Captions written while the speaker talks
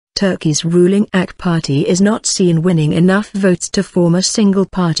Turkey's ruling AK Party is not seen winning enough votes to form a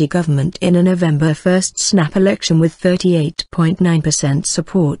single-party government in a November 1 snap election with 38.9%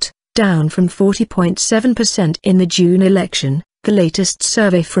 support, down from 40.7% in the June election. The latest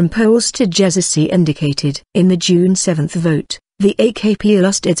survey from pollster Gezici indicated. In the June 7 vote, the AKP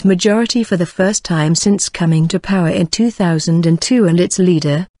lost its majority for the first time since coming to power in 2002, and its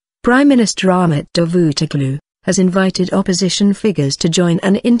leader, Prime Minister Ahmet Davutoglu, has invited opposition figures to join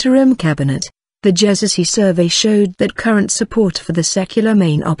an interim cabinet. The Gezici survey showed that current support for the secular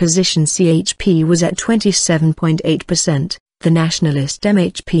main opposition CHP was at 27.8%. The nationalist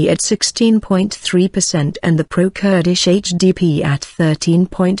MHP at 16.3% and the pro-Kurdish HDP at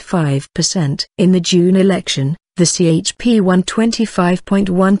 13.5%. In the June election, the CHP won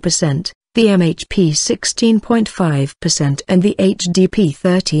 25.1%, the MHP 16.5% and the HDP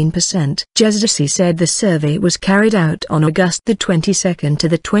 13%. Gezici said the survey was carried out on August the 22nd to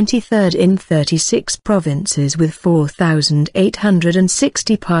the 23rd in 36 provinces with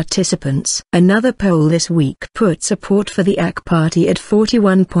 4,860 participants. Another poll this week put support for the AK Party at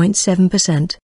 41.7%.